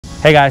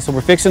Hey guys, so we're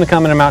fixing to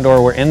come into Mount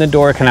Dora. We're in the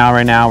Dora Canal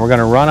right now. We're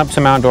gonna run up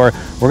to Mount Dora.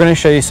 We're gonna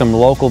show you some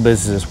local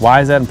businesses.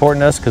 Why is that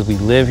important to us? Because we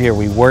live here,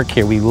 we work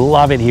here, we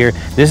love it here.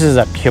 This is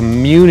a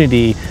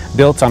community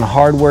built on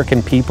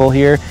hardworking people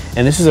here,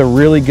 and this is a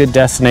really good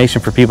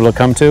destination for people to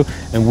come to,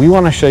 and we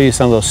wanna show you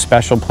some of those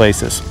special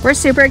places. We're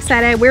super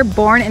excited. We're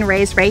born and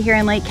raised right here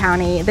in Lake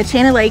County. The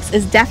chain of lakes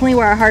is definitely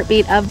where our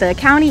heartbeat of the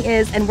county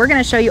is, and we're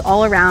gonna show you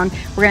all around.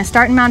 We're gonna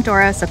start in Mount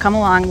Dora, so come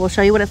along. We'll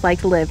show you what it's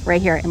like to live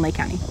right here in Lake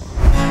County.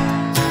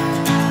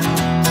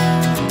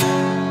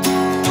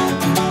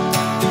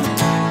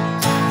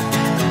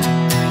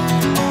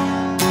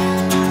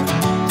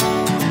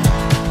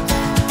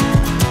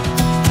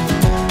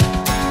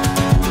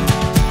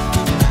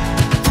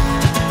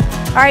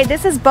 All right,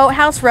 this is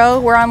Boathouse Row.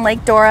 We're on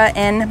Lake Dora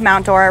in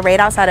Mount Dora, right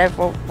outside of,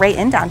 well, right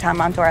in downtown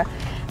Mount Dora.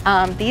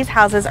 These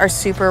houses are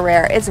super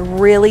rare. It's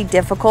really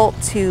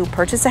difficult to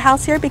purchase a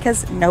house here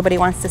because nobody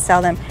wants to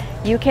sell them.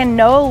 You can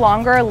no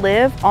longer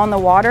live on the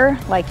water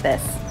like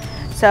this.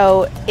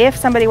 So if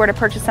somebody were to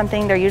purchase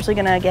something, they're usually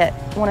gonna get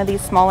one of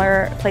these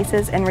smaller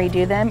places and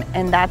redo them,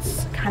 and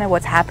that's kind of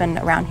what's happened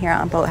around here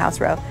on Boathouse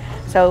Row.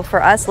 So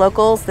for us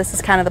locals, this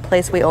is kind of the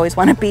place we always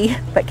wanna be,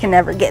 but can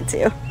never get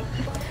to.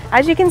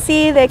 As you can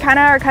see, they kind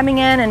of are coming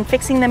in and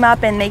fixing them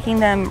up and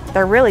making them,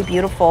 they're really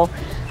beautiful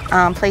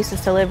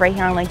places to live right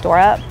here on Lake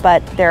Dora,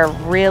 but they're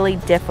really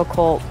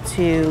difficult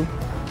to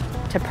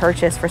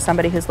purchase for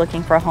somebody who's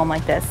looking for a home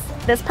like this.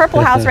 This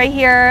purple house right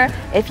here,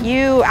 if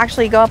you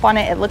actually go up on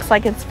it, it looks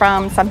like it's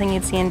from something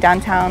you'd see in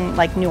downtown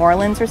like New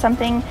Orleans or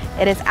something.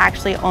 It is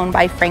actually owned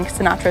by Frank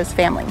Sinatra's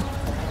family.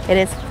 It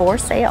is for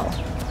sale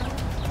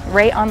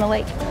right on the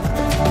lake.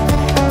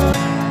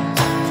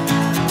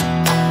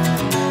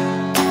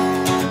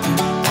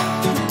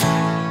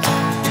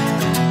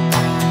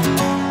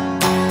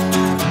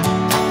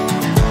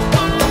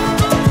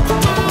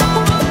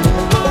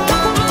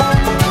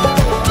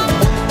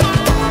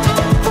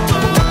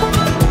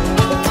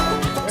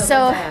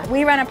 So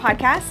we run a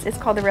podcast. It's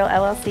called The Real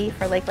LLC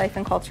for Lake Life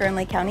and Culture in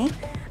Lake County.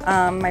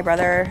 My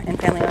brother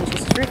and family own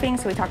Jesus Roofing,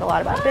 so we talk a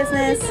lot about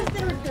business.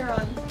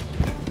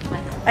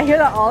 I hear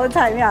that all the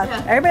time,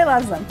 yeah. Everybody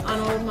loves them. On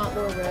Old Mount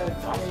Dora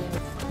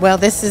Road. Well,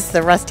 this is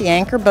the Rusty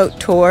Anchor Boat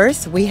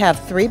Tours. We have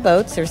 3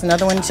 boats. There's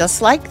another one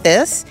just like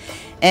this.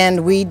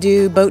 And we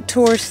do boat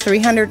tours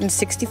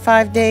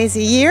 365 days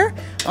a year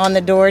on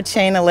the Dora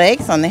Chain of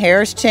Lakes, on the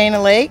Harris Chain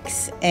of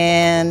Lakes.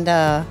 And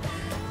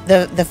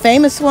the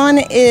famous one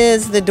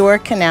is the Dora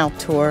Canal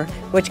Tour,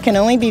 which can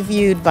only be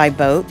viewed by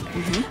boat.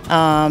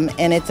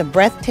 And it's a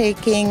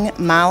breathtaking 1.25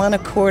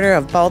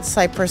 miles of bald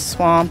cypress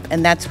swamp,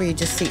 and that's where you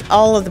just see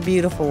all of the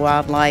beautiful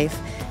wildlife,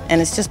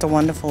 and it's just a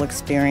wonderful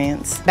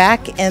experience.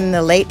 Back in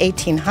the late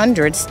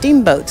 1800s,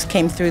 steamboats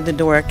came through the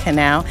Dora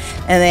Canal,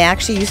 and they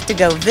actually used to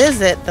go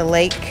visit the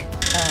Lake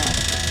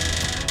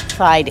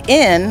Side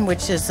Inn,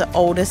 which is the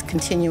oldest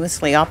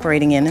continuously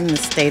operating inn in the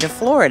state of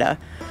Florida.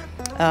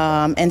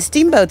 And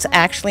steamboats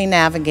actually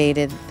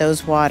navigated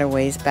those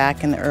waterways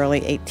back in the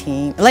late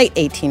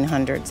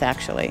 1800s,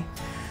 actually.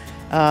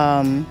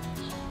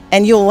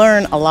 And you'll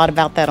learn a lot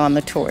about that on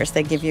the tours.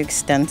 They give you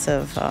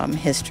extensive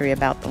history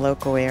about the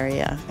local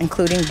area,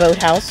 including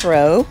Boathouse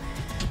Row,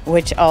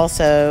 which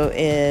also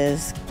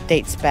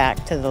dates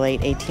back to the late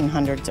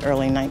 1800s,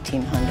 early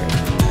 1900s.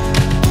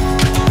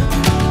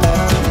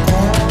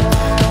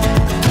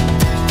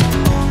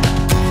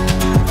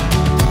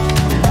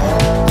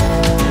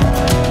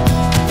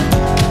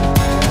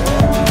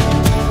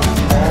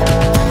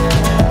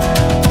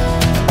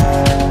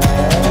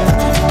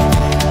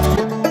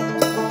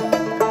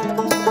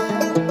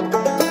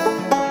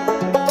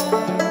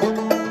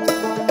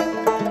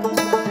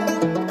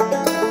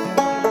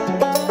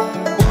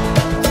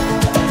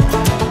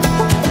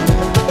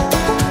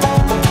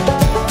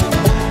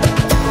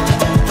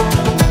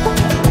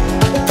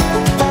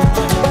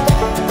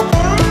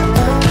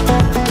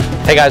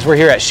 Hey guys, we're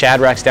here at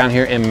Shadrack's down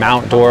here in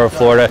Mount Dora,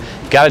 Florida.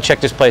 You gotta check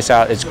this place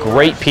out. It's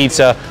great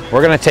pizza.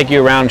 We're gonna take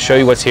you around and show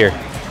you what's here.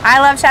 I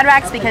love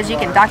Shadrack's because you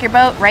can dock your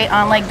boat right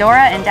on Lake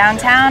Dora in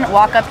downtown,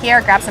 walk up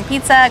here, grab some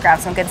pizza, grab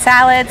some good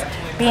salads,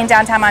 be in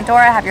downtown Mount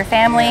Dora, have your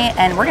family,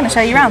 and we're gonna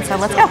show you around, so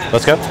let's go.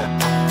 Let's go.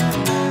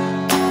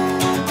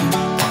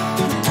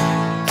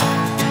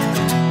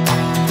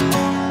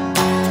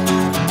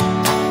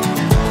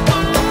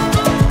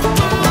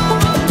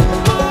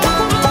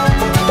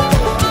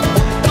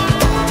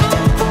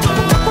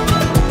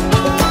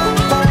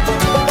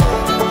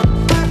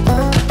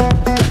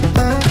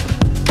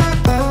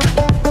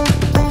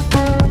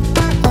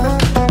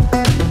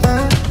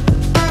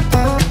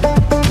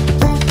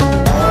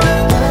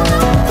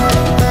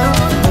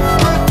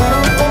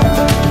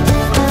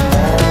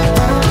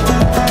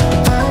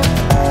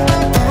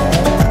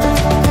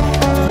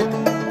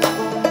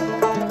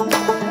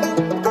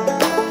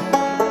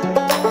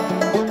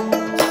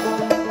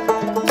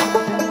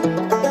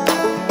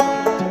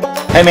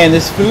 Hey man,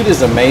 this food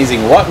is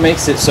amazing. What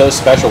makes it so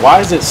special? Why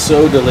is it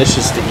so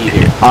delicious to eat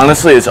here?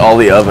 Honestly, it's all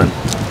the oven.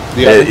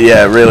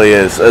 Yeah, it really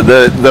is.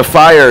 The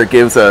fire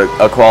gives a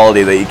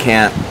quality that you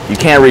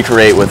can't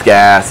recreate with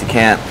gas. You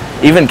can't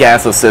even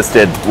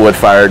gas-assisted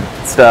wood-fired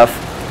stuff,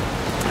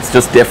 it's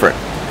just different.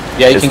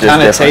 Yeah, you can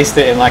kind of taste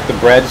it in like the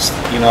breads,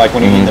 you know, like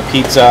when you're eating the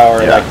pizza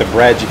or like the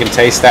bread, you can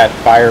taste that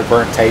fire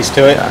burnt taste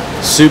to it.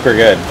 Yeah. Super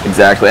good.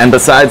 Exactly. And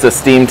besides the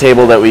steam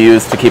table that we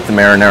use to keep the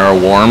marinara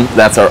warm,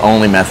 that's our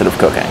only method of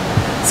cooking.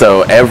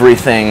 So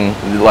everything,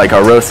 like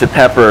our roasted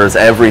peppers,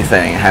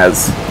 everything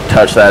has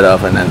touched that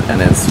oven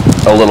and it's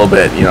a little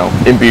bit, you know,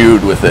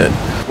 imbued with it.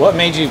 What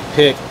made you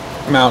pick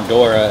Mount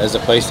Dora as a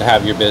place to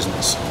have your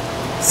business?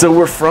 So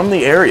we're from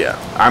the area.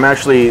 I'm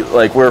actually,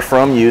 like, we're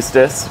from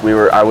Eustis.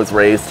 I was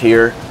raised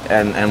here,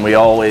 and we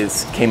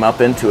always came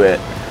up into it.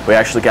 We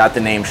actually got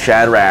the name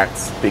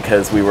Shadrack's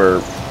because we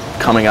were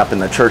coming up in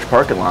the church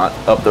parking lot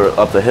up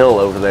the hill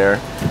over there,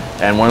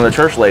 and one of the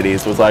church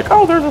ladies was like,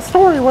 "Oh, there's a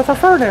story with a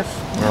furnace."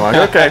 And we're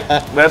like, "Okay,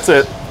 that's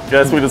it.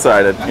 Guess we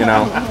decided," you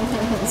know.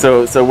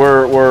 So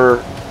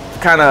we're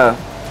kind of,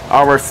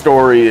 our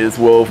story is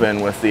woven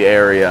with the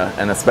area,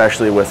 and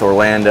especially with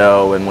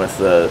Orlando and with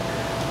the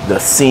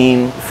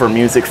scene for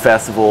music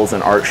festivals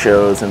and art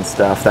shows and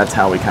stuff. That's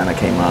how we kind of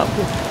came up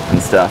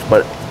and stuff.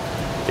 But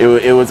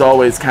it was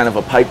always kind of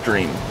a pipe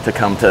dream to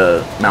come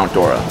to Mount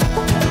Dora.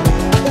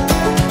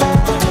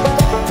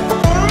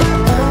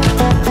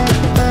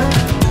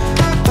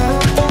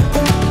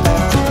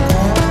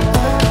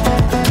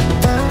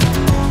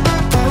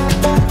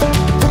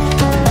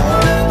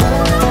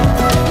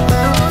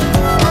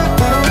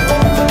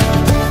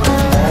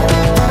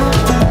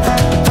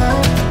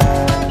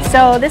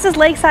 So this is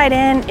Lakeside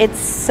Inn. It's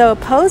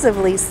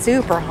supposedly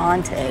super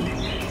haunted.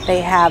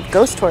 They have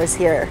ghost tours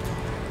here,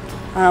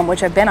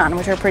 which I've been on,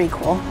 which are pretty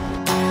cool.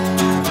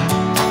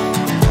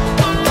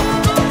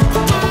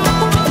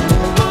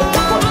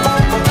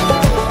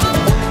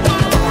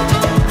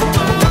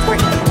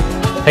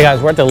 Hey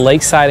guys, we're at the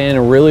Lakeside Inn,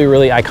 a really,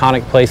 really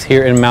iconic place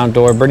here in Mount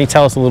Dora. Brittney,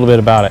 tell us a little bit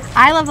about it.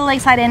 I love the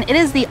Lakeside Inn. It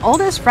is the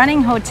oldest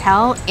running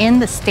hotel in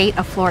the state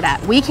of Florida.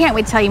 We can't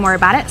wait to tell you more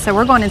about it, so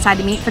we're going inside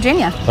to meet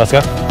Virginia. Let's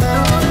go.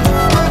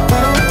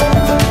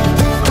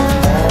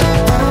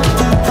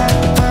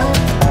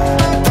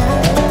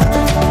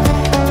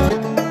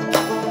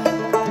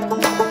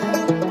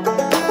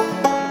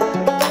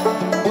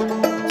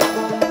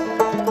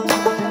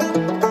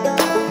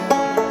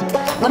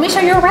 Let me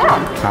show you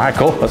around. All right,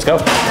 cool. Let's go.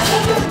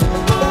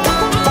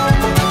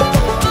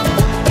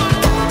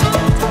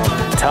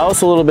 Tell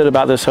us a little bit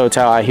about this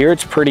hotel. I hear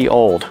it's pretty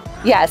old.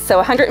 Yes, so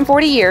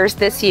 140 years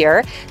this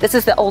year. This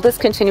is the oldest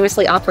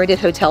continuously operated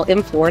hotel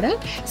in Florida.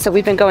 So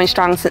we've been going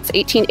strong since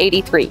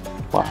 1883.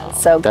 Wow,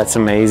 so that's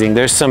amazing.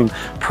 There's some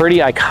pretty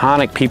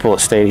iconic people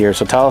that stayed here.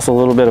 So tell us a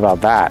little bit about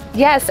that.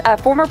 Yes,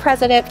 former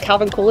President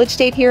Calvin Coolidge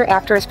stayed here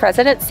after his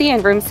presidency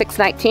in room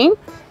 619.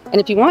 And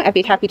if you want, I'd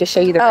be happy to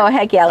show you the room. Oh,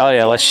 heck yeah. Oh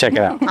yeah, let's check it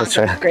out. Let's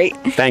try. Great.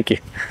 Thank you.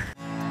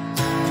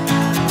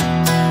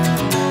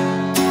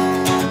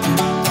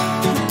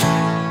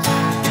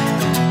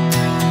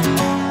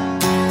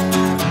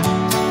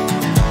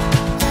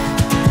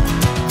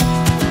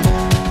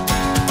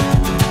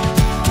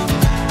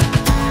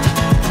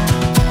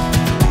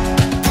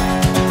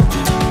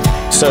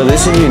 So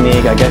this is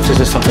unique. I guess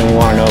this is something we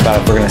want to know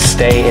about if we're going to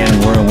stay in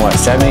room, what,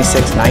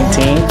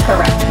 7619?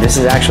 Correct. This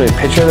is actually a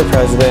picture of the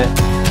president.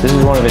 This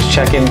is one of his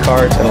check-in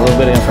cards and a little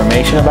bit of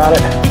information about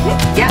it.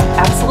 Yeah,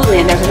 absolutely.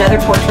 And there's another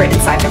portrait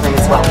inside the room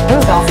as well.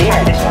 So I'll see you.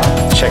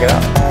 Let's check it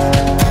out.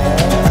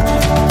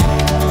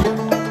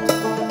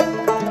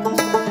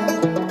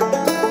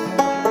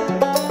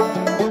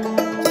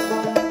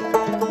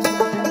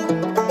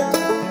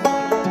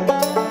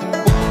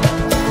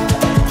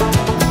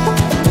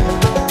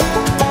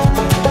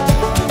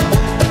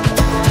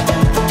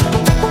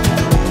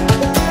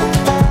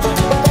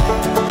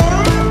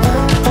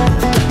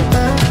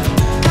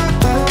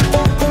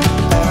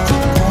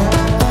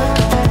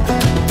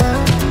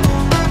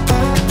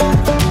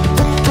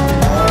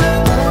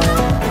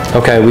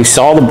 Okay, we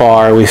saw the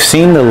bar, we've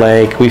seen the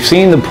lake, we've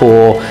seen the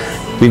pool,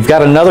 we've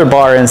got another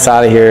bar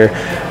inside of here.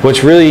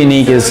 What's really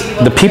unique is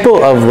the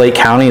people of Lake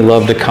County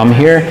love to come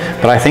here,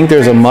 but I think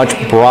there's a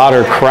much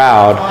broader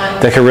crowd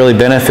that could really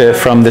benefit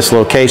from this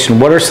location.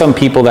 What are some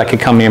people that could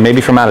come here, maybe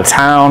from out of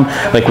town?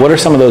 Like, what are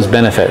some of those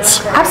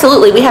benefits?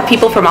 Absolutely. We have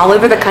people from all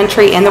over the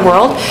country and the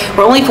world.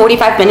 We're only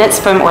 45 minutes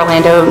from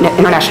Orlando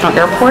International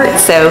Airport,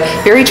 so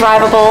very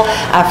drivable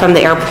from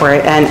the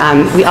airport.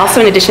 And we also,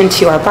 in addition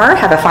to our bar,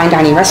 have a fine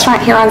dining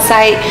restaurant here on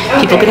site.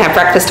 People can have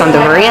breakfast on the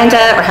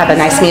veranda or have a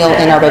nice meal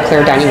in our Eau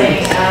Claire dining room.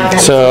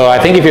 So I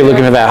think if you're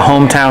looking for that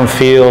hometown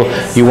feel,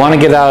 you want to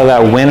get out of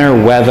that winter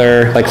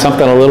weather, like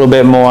something a little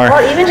bit more.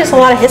 Or even just a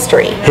lot of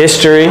history.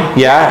 History,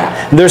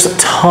 yeah. There's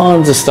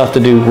tons of stuff to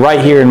do right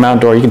here in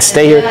Mount Dora. You can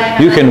stay here,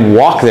 you can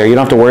walk there, you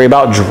don't have to worry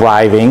about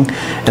driving,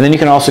 and then you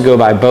can also go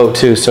by boat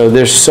too. So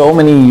there's so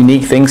many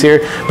unique things here,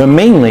 but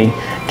mainly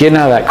getting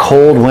out of that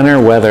cold winter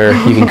weather,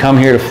 you can come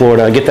here to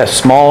Florida, get that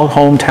small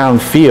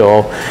hometown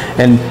feel,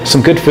 and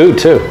some good food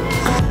too.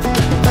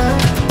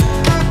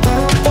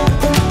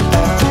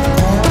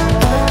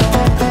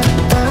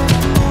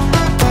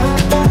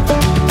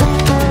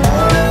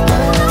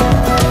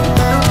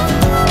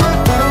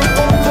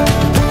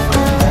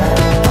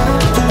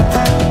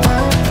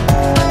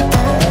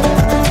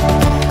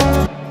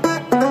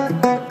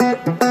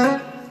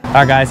 All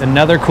right, guys,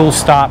 another cool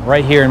stop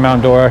right here in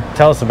Mount Dora.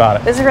 Tell us about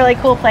it. This is a really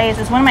cool place.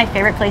 It's one of my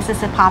favorite places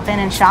to pop in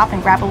and shop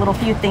and grab a little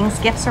few things,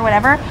 gifts or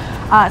whatever.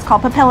 It's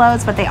called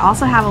Papillos, but they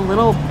also have a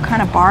little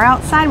kind of bar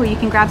outside where you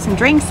can grab some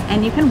drinks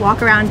and you can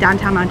walk around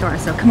downtown Mount Dora.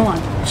 So come along.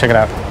 Check it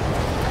out.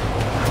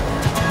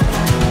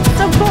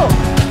 So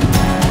cool.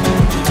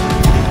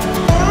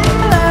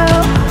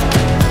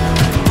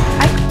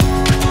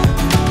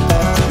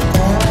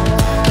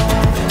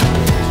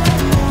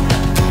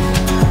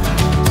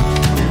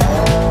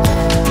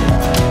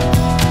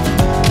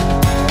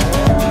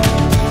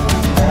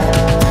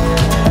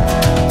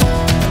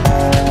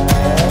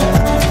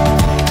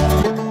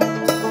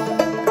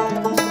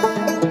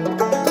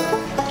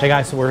 Hey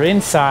guys, so we're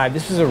inside.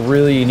 This is a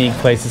really unique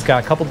place. It's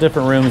got a couple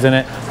different rooms in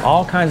it,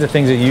 all kinds of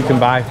things that you can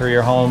buy for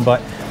your home,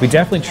 but we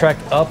definitely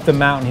trekked up the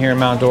mountain here in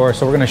Mount Dora,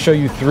 so we're gonna show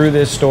you through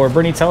this store.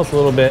 Brittney, tell us a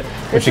little bit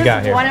what you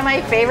got here. This is one of my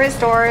favorite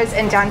stores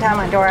in downtown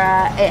Mount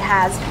Dora. It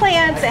has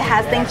plants, it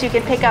has things you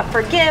can pick up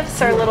for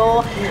gifts or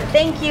little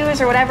thank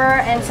yous or whatever,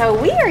 and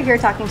so we are here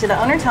talking to the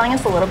owner, telling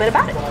us a little bit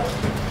about it.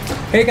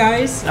 Hey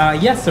guys,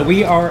 yes, so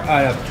we are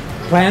a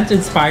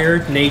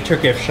plant-inspired nature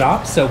gift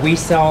shop. So we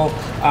sell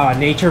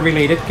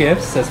nature-related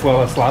gifts as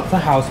well as lots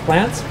of house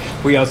plants.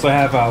 We also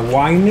have a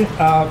wine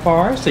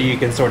bar, so you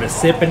can sort of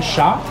sip and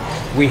shop.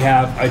 We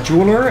have a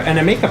jeweler and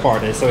a makeup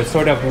artist, so it's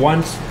sort of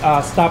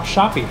one-stop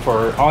shopping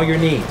for all your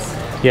needs.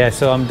 Yeah,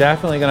 so I'm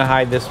definitely gonna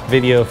hide this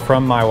video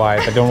from my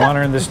wife. I don't want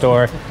her in the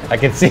store. I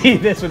can see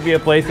this would be a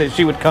place that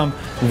she would come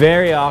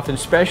very often,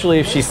 especially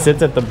if she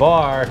sits at the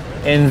bar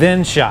and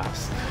then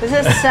shops.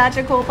 This is such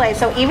a cool place.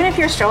 So even if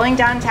you're strolling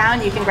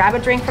downtown, you can grab a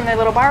drink from their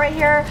little bar right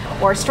here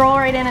or stroll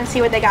right in and see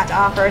what they got to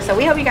offer. So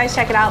we hope you guys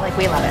check it out like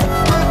we love it.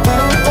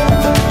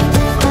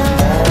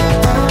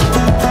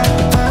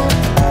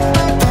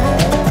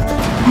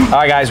 All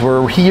right, guys,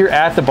 we're here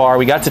at the bar.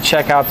 We got to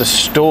check out the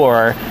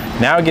store.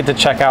 Now we get to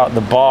check out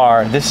the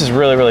bar. This is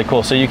really, really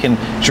cool. So you can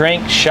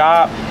drink,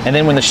 shop, and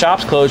then when the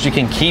shop's closed, you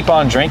can keep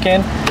on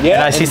drinking. Yeah,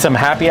 and I see some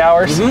happy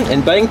hours.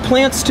 And buying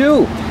plants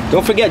too.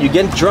 Don't forget, you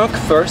get drunk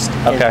first,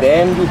 and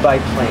then you buy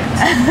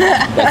plants.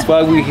 That's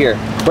why we're here.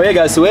 But yeah,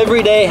 guys, so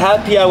every day,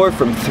 happy hour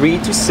from 3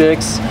 to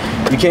 6.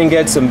 You can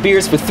get some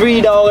beers for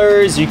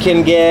 $3. You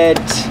can get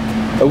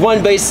a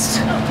one-base,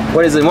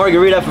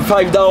 margarita for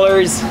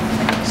 $5.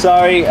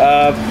 Sorry,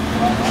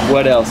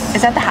 what else?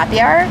 Is that the happy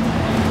hour?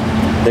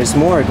 There's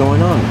more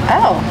going on.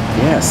 Oh.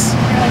 Yes.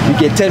 You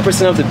get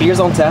 10% off the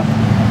beers on tap.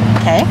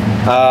 Okay.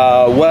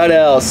 What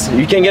else?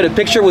 You can get a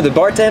picture with the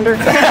bartender.